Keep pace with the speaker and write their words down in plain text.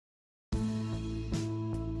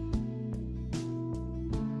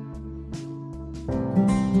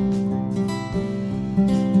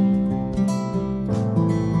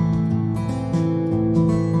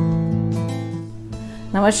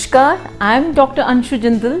Namaskar, I am Dr. Anshu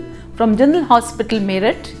Jindal from Jindal Hospital,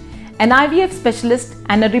 Meerut, an IVF specialist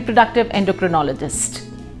and a reproductive endocrinologist.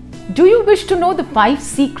 Do you wish to know the 5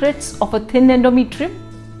 secrets of a thin endometrium?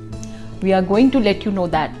 We are going to let you know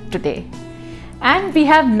that today. And we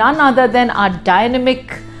have none other than our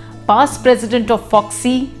dynamic past president of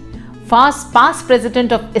FOXY, past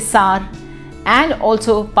president of ISAR, and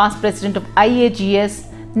also past president of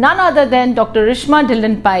IAGS, none other than Dr. Rishma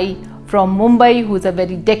Dhillon Pai from Mumbai, who is a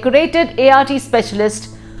very decorated ART specialist,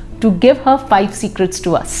 to give her 5 secrets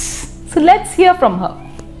to us. So let's hear from her.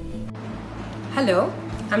 Hello,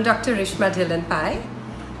 I'm Dr. Rishma Dhillon Pai,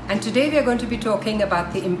 and today we are going to be talking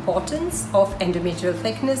about the importance of endometrial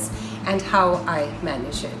thickness and how I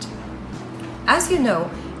manage it. As you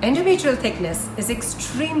know, endometrial thickness is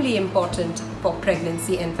extremely important for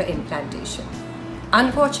pregnancy and for implantation.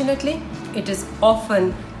 Unfortunately, it is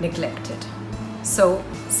often neglected. So,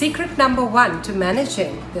 secret number 1 to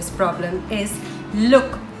managing this problem is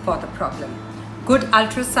look for the problem. Good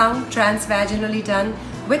ultrasound transvaginally done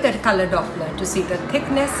with a color Doppler to see the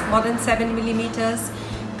thickness more than 7 millimeters,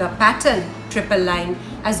 the pattern triple line,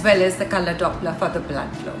 as well as the color Doppler for the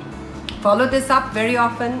blood flow. Follow this up very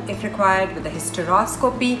often if required with a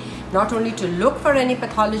hysteroscopy, not only to look for any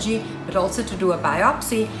pathology but also to do a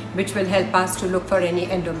biopsy, which will help us to look for any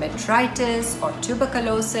endometritis or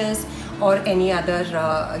tuberculosis or any other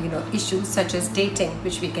issues such as dating,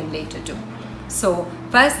 which we can later do. So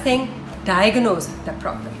first thing, diagnose the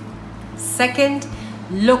problem. Second,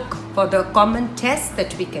 look for the common tests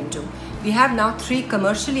that we can do. We have now 3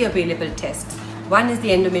 commercially available tests. One is the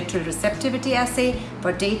endometrial receptivity assay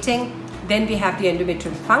for dating. Then we have the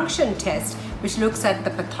endometrial function test, which looks at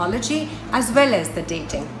the pathology as well as the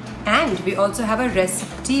dating. And we also have a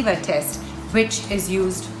respite test, which is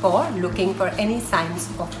used for looking for any signs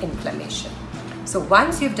of inflammation. So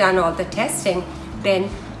once you've done all the testing, then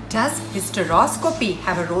does hysteroscopy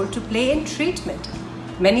have a role to play in treatment?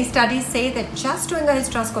 Many studies say that just doing a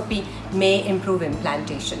hysteroscopy may improve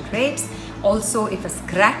implantation rates. Also, if a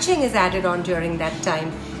scratching is added on during that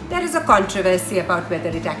time, there is a controversy about whether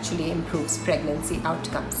it actually improves pregnancy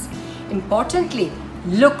outcomes. Importantly,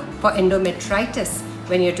 look for endometritis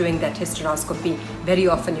when you're doing that hysteroscopy. Very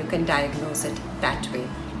often you can diagnose it that way.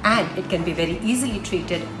 And it can be very easily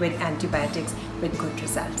treated with antibiotics with good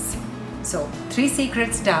results. So 3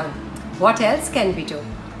 secrets down. What else can we do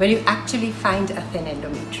when you actually find a thin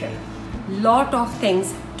endometrium? Lot of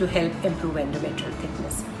things to help improve endometrial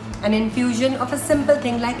thickness. An infusion of a simple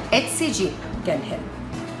thing like HCG can help.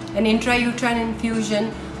 An intrauterine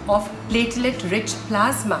infusion of platelet-rich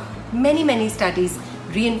plasma. Many studies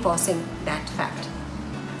reinforcing that fact.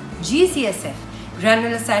 GCSF,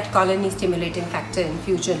 granulocyte colony stimulating factor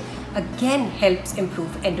infusion, again helps improve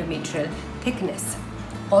endometrial thickness.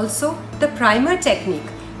 Also, the primer technique,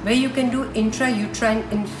 where you can do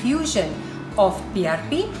intrauterine infusion of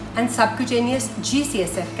PRP and subcutaneous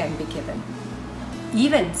GCSF can be given.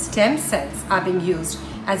 Even stem cells are being used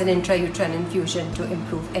as an intrauterine infusion to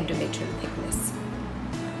improve endometrial thickness.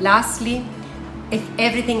 Lastly, if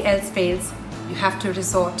everything else fails, you have to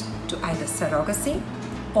resort to either surrogacy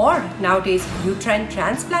or nowadays uterine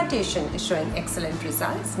transplantation is showing excellent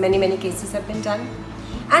results. Many cases have been done.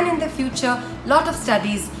 And in the future, lot of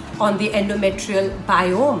studies on the endometrial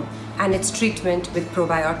biome and its treatment with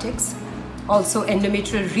probiotics. Also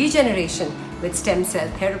endometrial regeneration with stem cell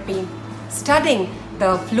therapy. Studying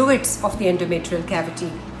the fluids of the endometrial cavity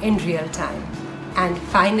in real time. And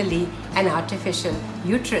finally, an artificial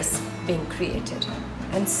uterus being created.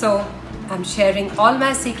 And so, I'm sharing all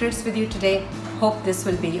my secrets with you today. Hope this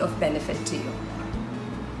will be of benefit to you.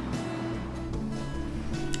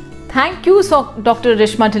 Thank you, Dr.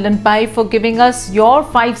 Rishma Dhillon Pai, for giving us your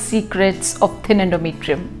 5 secrets of thin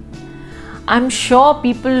endometrium. I'm sure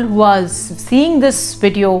people who are seeing this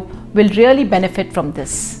video will really benefit from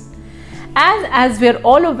this. As we are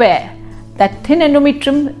all aware that thin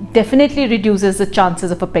endometrium definitely reduces the chances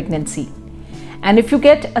of a pregnancy. And if you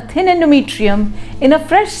get a thin endometrium in a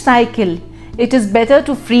fresh cycle, it is better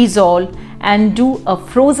to freeze all and do a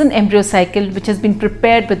frozen embryo cycle which has been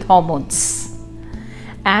prepared with hormones.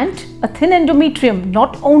 And a thin endometrium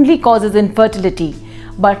not only causes infertility,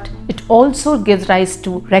 but it also gives rise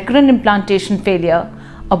to recurrent implantation failure,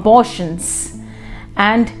 abortions,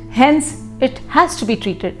 and hence it has to be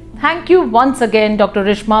treated. Thank you once again, Dr.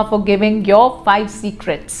 Rishma, for giving your 5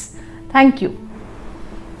 secrets. Thank you.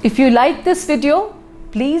 If you like this video,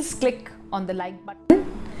 please click on the like button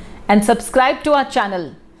and subscribe to our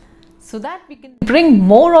channel so that we can bring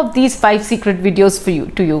more of these 5 secret videos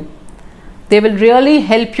to you. They will really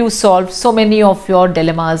help you solve so many of your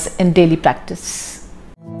dilemmas in daily practice.